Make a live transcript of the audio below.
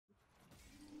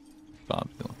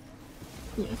popular.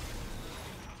 Yeah.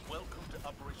 Welcome to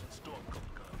Operation Storm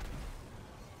Cold Guard.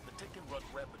 The Tekken run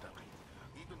rampant out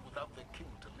here, even without their king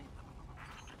to lead them.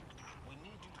 We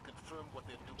need you to confirm what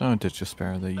they're doing. Don't ditch your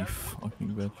spare there, you fucking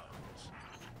bitch.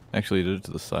 Actually, you did it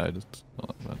to the side. It's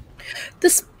not that bad.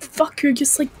 This fucker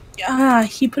just like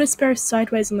he put his spare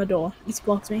sideways on the door. He's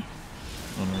blocked me.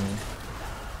 Oh no.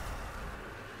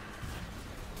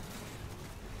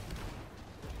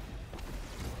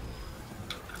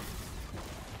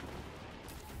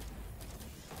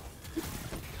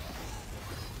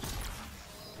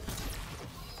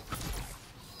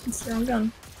 It's the wrong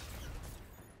gun.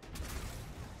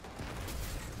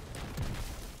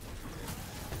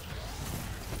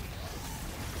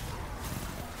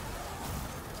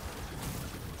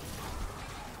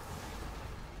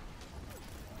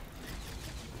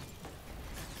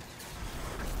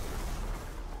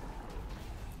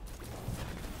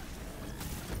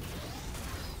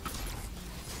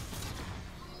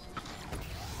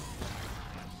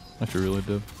 I should really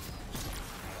did.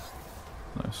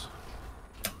 Nice.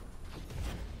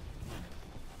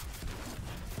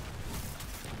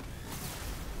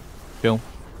 Kill.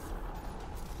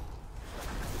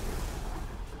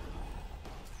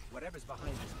 Whatever's behind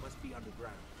us must be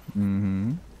underground.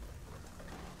 Mm-hmm.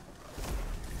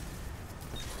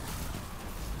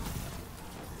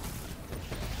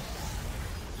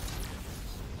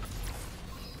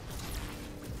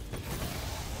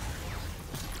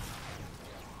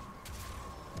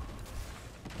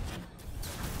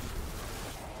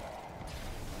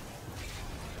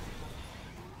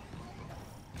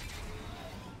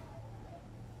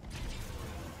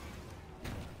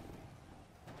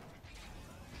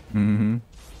 Mm-hmm.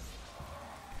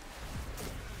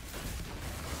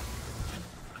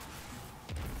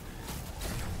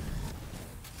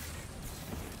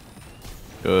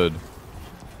 Good.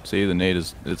 See, the nade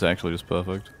it's actually just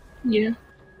perfect. Yeah.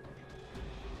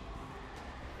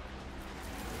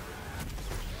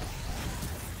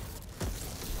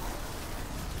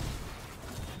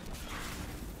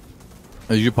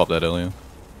 You should pop that earlier.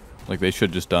 Like, they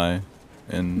should just die.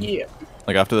 And Yeah.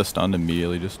 like after they're stunned,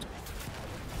 immediately just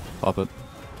pop it.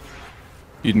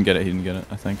 He didn't get it,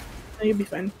 I think. No, you'll be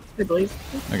fine. I believe.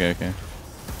 Okay, okay.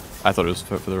 I thought it was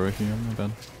for the Rosie, my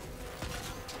bad.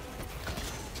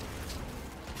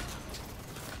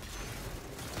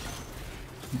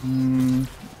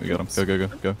 We got him. Go, go,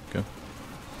 go, go,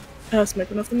 go.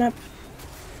 Smoking off the map.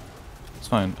 It's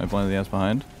fine. I blinded the ass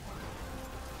behind.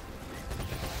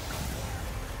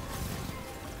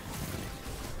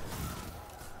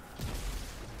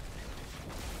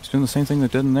 He's doing the same thing they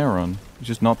did in their run. He's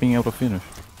just not being able to finish.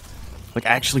 Like,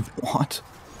 actually, what?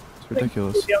 It's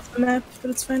ridiculous. Like, off the map, but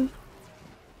it's fine.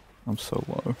 I'm so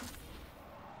low.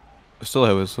 Still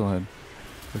ahead, still ahead.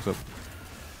 Picks up.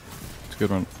 It's a good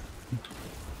run.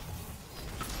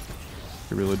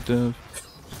 Get really div.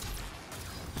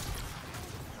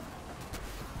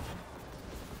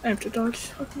 I have to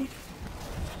dodge. Okay.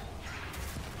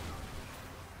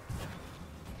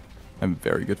 I'm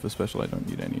very good for special, I don't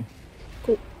need any.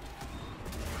 Cool.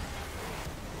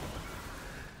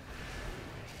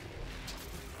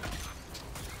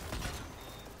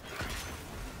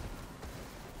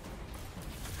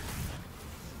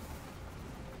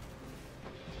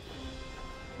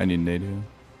 I need an nade here.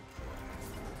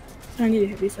 I need a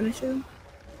heavy finisher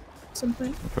at some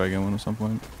point. I'll try again one at some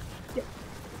point. Yep.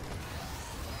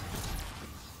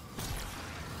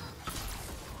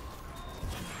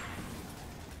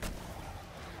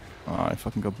 Oh, I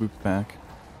fucking got booped back.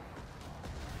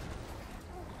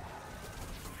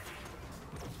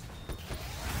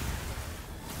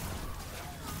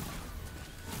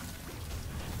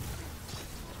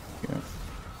 Yeah.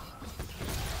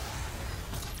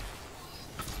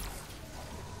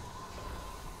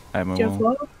 I have my Do you have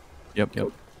wall. flow? Yep, yep.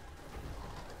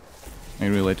 I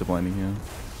can relate to blinding here.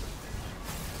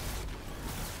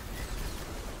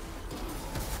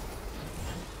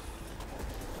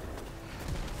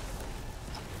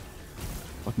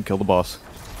 Fucking kill the boss.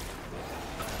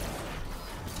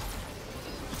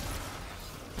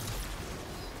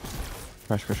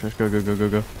 Crash, crash, crash, go, go, go, go,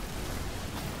 go.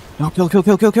 No, kill, kill,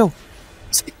 kill, kill, kill!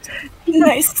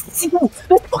 Nice!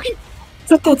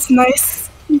 That's nice!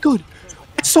 Good!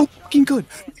 It's so fucking good!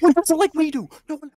 No one does it like we do! No one